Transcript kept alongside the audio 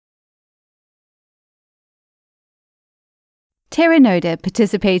Terranodo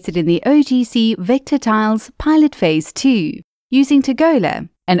participated in the OGC Vector Tiles Pilot Phase 2 using Tegola,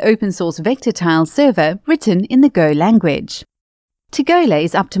 an open-source vector tile server written in the Go language. Tegola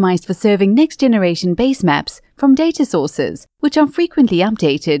is optimized for serving next-generation base maps from data sources, which are frequently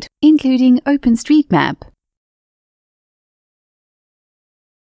updated, including OpenStreetMap.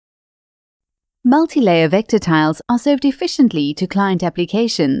 Multi-layer vector tiles are served efficiently to client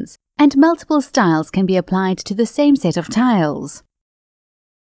applications, and multiple styles can be applied to the same set of tiles.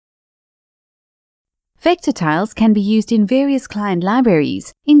 Vector tiles can be used in various client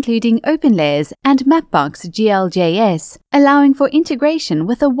libraries, including OpenLayers and Mapbox GLJS, allowing for integration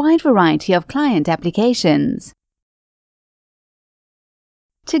with a wide variety of client applications.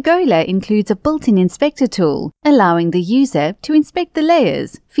 Tegola includes a built-in inspector tool, allowing the user to inspect the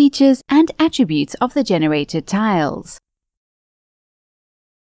layers, features, and attributes of the generated tiles.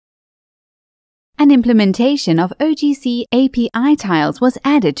 An implementation of OGC API tiles was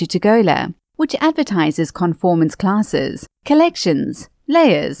added to Tegola, which advertises conformance classes, collections,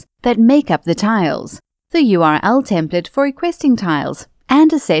 layers that make up the tiles, the URL template for requesting tiles,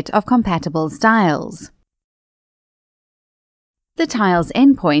 and a set of compatible styles. The tiles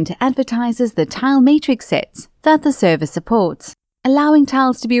endpoint advertises the tile matrix sets that the server supports, allowing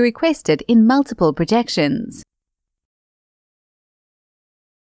tiles to be requested in multiple projections.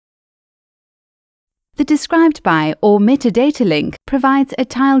 The described by or metadata link provides a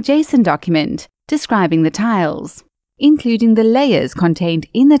tile JSON document describing the tiles, including the layers contained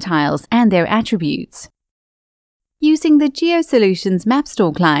in the tiles and their attributes. Using the GeoSolutions Map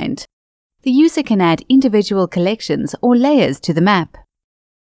Store client, the user can add individual collections or layers to the map.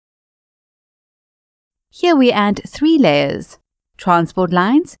 Here we add 3 layers: transport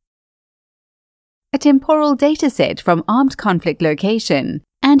lines, a temporal dataset from armed conflict location,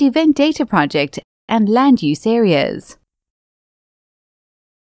 and event data project and land use areas.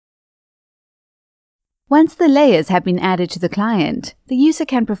 Once the layers have been added to the client, the user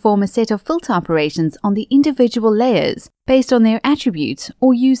can perform a set of filter operations on the individual layers based on their attributes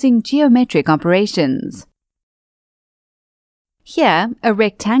or using geometric operations. Here, a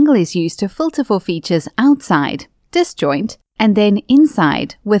rectangle is used to filter for features outside, disjoint, and then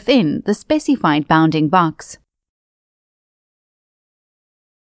inside, within the specified bounding box.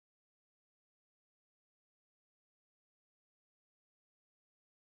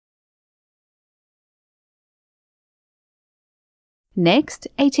 Next,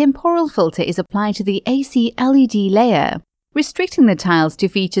 a temporal filter is applied to the AC LED layer, restricting the tiles to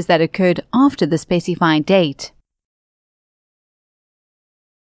features that occurred after the specified date.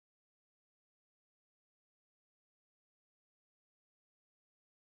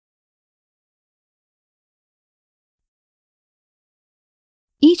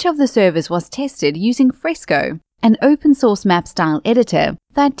 Each of the servers was tested using Fresco, an open-source map style editor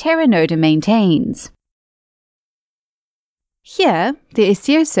that Terranodo maintains. Here, the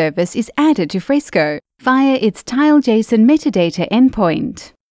SEO service is added to Fresco via its tile.json metadata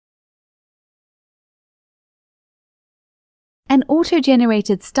endpoint. An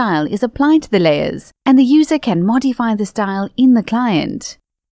auto-generated style is applied to the layers, and the user can modify the style in the client.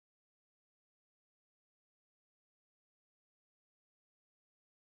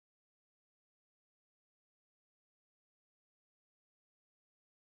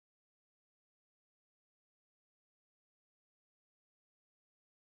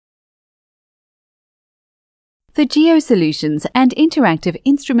 The GeoSolutions and interactive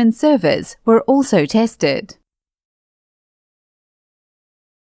instrument servers were also tested.